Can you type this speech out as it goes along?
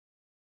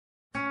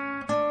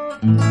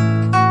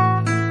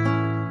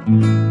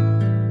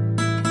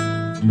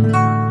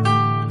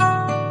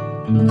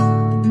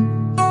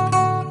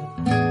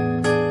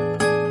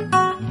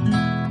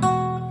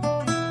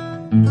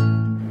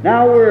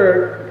Now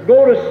we're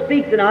going to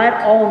speak tonight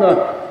on the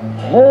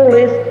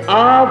holiest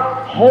of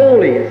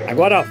holies.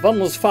 Agora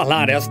vamos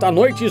falar esta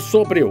noite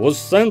sobre o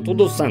Santo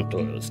dos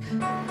Santos.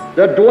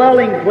 The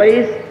dwelling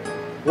place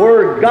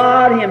where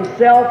God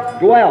himself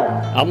dwelt.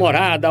 A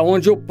morada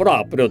onde o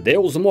próprio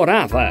Deus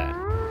morava.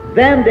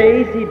 Them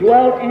days he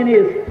dwelt in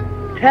his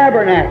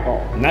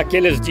tabernacle.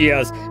 Naqueles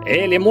dias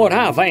ele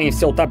morava em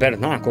seu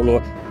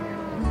tabernáculo.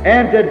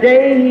 And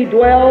today he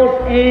dwells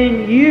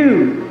in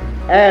you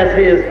as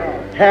his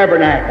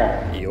tabernacle.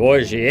 E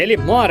hoje ele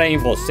mora em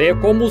você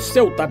como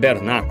seu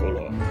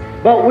tabernáculo.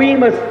 But we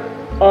must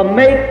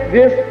make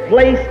this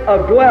place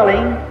of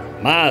dwelling.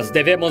 Mas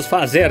devemos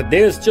fazer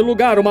deste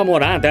lugar uma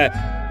morada.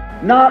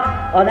 Not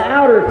an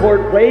outer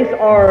court place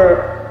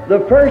or the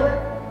first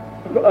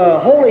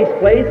holiest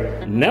place.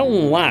 Não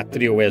um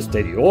átrio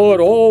exterior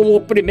ou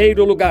o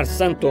primeiro lugar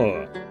santo.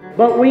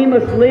 But we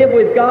must live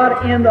with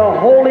God in the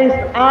holiest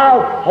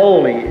of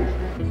holies.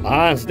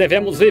 Mas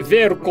devemos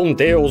viver com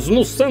Deus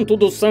no Santo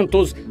dos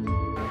Santos.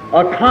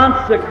 A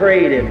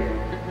consecrated,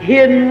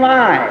 hidden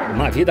life.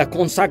 Uma vida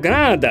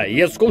consagrada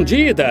e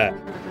escondida.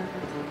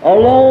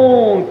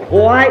 Alone,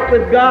 quiet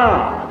with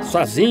God.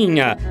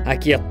 Sozinha,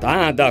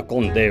 aquietada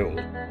com Deus.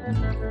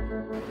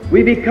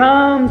 We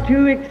become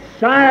too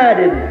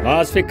excited.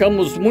 Nós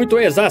ficamos muito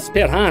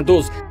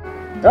exasperados.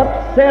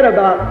 Upset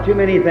about too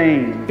many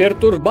things.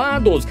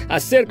 Perturbados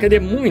acerca de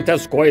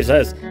muitas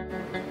coisas.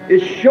 It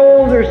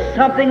shows there's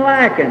something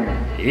lacking.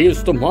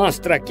 Isto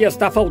mostra que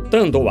está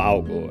faltando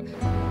algo.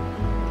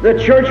 The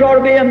church ought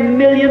to be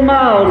 1,000,000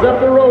 miles up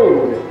the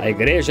road. A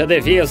igreja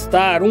devia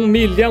estar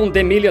 1,000,000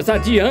 de milhas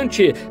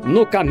adiante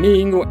no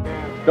caminho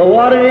So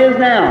what it is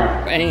now?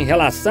 em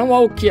relação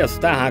ao que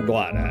está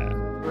agora.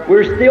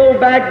 We're still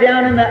back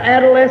down in the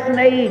adolescent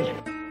age.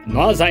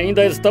 Nós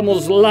ainda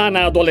estamos lá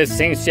na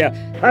adolescência,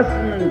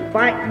 Fussing and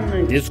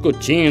fighting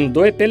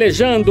discutindo e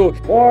pelejando,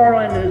 and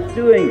quarreling and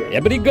stewing.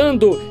 e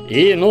brigando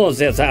e nos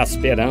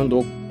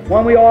exasperando,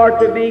 When we are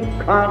to be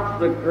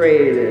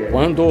consecrated.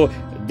 quando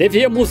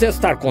devíamos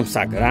estar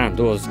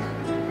consagrados,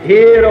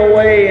 Hid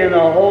away in the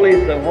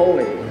holiest of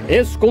holies.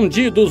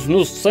 escondidos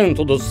no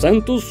Santo dos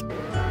Santos,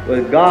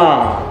 With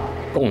God.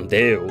 com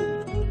Deus.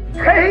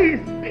 Praise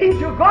be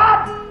to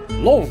God.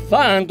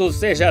 Louvado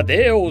seja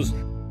Deus!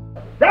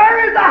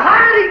 There is a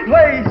hiding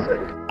place.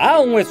 Há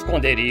um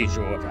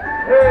esconderijo,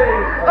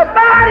 A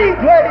abiding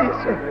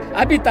place.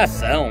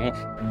 habitação,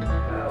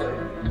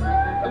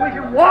 We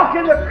can walk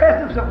in the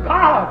presence of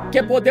God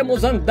que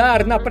podemos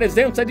andar na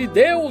presença de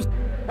Deus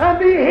and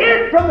be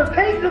hid from the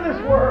things of this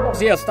world.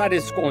 e estar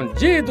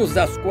escondidos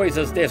das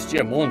coisas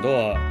deste mundo.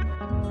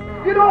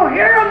 You don't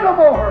hear them no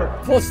more.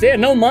 Você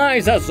não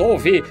mais as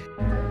ouve.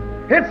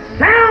 It's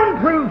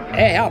soundproof.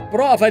 É a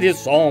prova de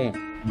som.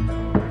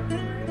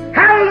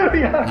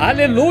 Hallelujah.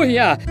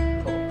 Aleluia!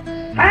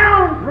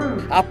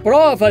 Soundproof. A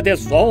prova de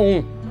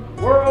som.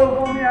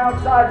 World on the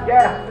outside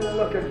gasping and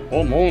looking.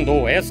 O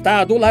mundo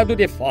está do lado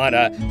de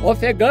fora,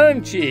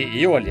 ofegante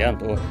e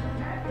olhando.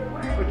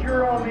 But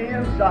you're on the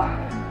inside.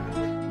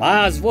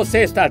 Mas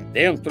você está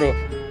dentro,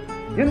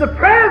 In the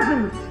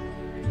presence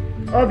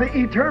of the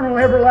eternal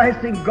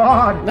everlasting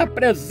God. na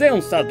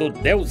presença do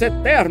Deus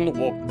eterno,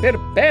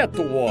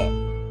 perpétuo,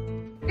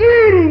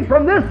 Eating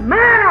from this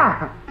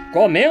manna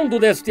comendo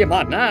deste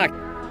maná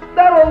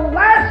that'll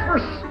last for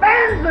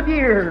spans of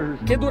years.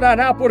 que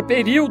durará por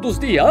períodos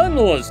de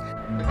anos,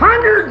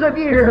 Hundreds of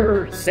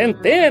years.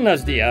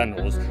 centenas de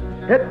anos.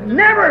 It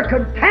never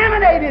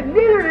contaminated,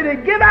 neither did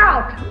it give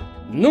out.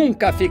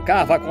 Nunca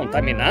ficava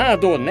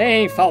contaminado,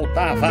 nem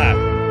faltava.